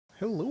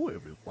Hello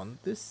everyone,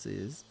 this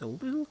is a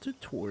little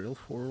tutorial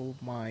for all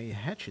my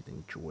hatchet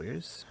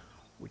enjoyers,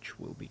 which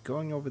will be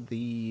going over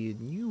the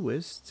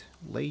newest,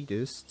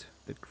 latest,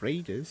 the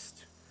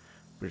greatest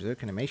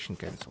Berserk animation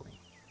cancelling.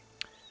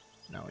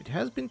 Now it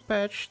has been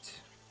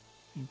patched,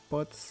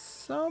 but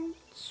some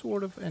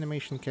sort of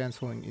animation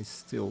cancelling is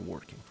still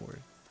working for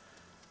it.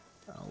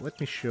 Let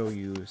me show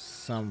you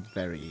some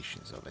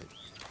variations of it.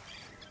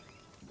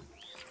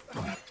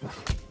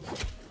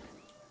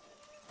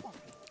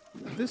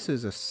 This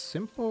is a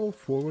simple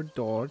forward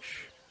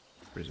dodge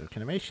Berserk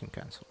animation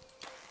cancel.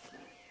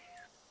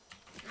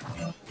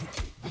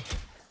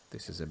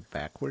 This is a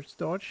backwards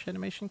dodge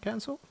animation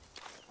cancel.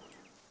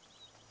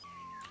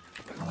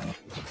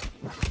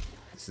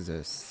 This is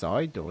a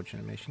side dodge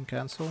animation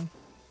cancel.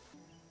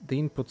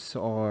 The inputs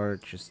are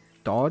just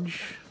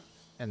dodge,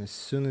 and as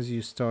soon as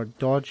you start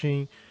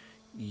dodging,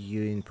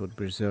 you input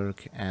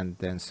Berserk and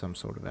then some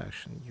sort of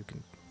action. You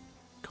can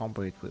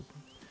combo it with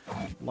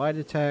light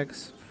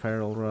attacks,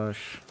 feral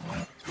rush,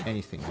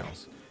 anything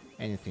else.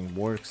 Anything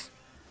works.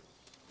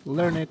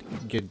 Learn it,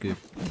 get good.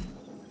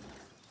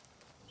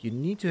 You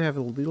need to have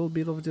a little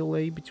bit of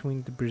delay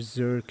between the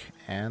Berserk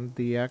and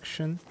the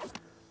action,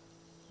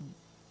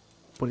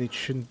 but it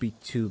shouldn't be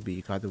too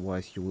big,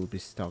 otherwise you will be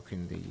stuck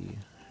in the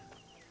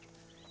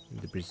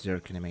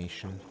Berserk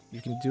animation.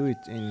 You can do it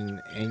in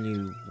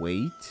any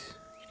weight.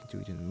 You can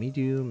do it in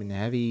medium, in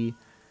heavy.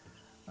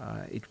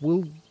 It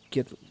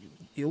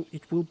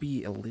will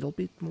be a little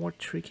bit more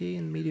tricky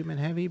in medium and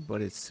heavy,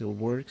 but it still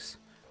works.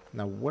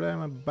 Now what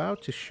I'm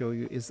about to show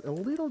you is a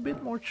little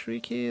bit more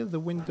tricky. The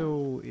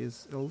window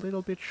is a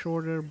little bit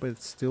shorter, but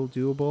it's still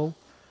doable.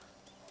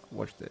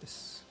 Watch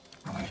this.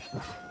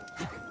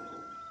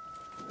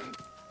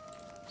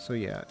 So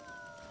yeah,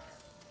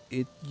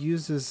 it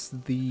uses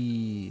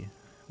the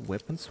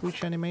weapon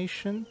switch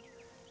animation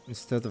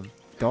instead of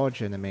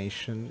dodge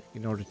animation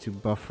in order to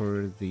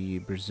buffer the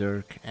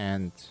Berserk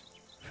and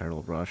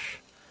feral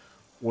rush,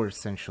 or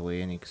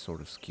essentially any sort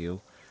of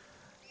skill.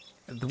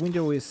 The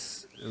window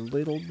is a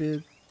little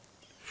bit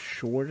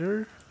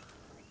shorter.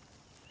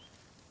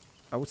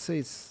 I would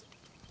say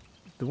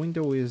the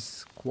window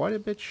is quite a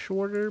bit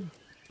shorter,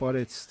 but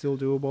it's still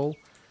doable.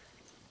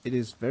 It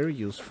is very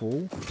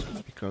useful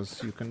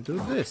because you can do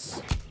this.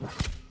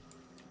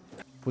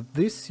 With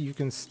this you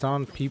can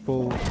stun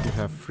people who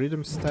have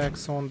freedom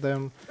stacks on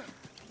them.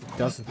 It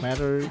doesn't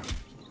matter,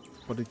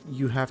 but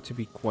you have to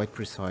be quite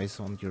precise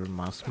on your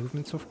mouse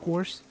movements, of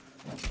course.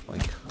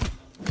 Like,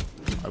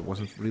 I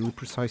wasn't really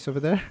precise over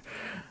there.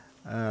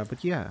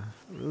 But yeah,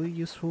 really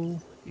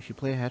useful. If you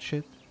play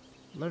Hatchet,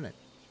 learn it.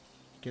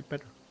 Get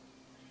better.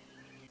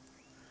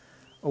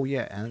 Oh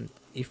yeah, and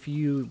if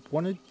you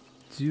want to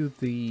do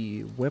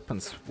the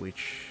weapon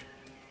switch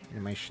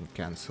animation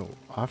cancel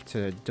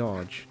after a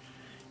dodge,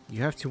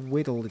 you have to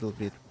wait a little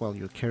bit while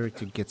your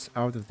character gets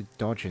out of the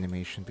dodge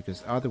animation,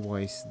 because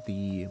otherwise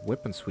the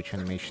weapon switch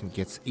animation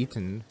gets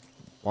eaten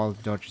while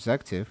the dodge is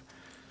active,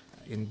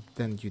 and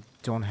then you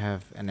don't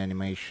have an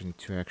animation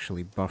to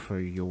actually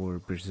buffer your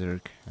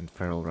Berserk and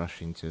feral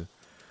rush into.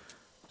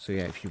 So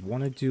yeah, if you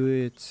want to do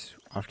it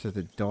after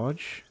the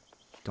dodge,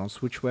 don't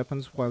switch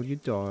weapons while you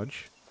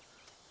dodge,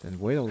 then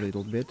wait a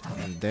little bit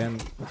and then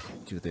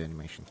do the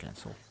animation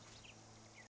cancel.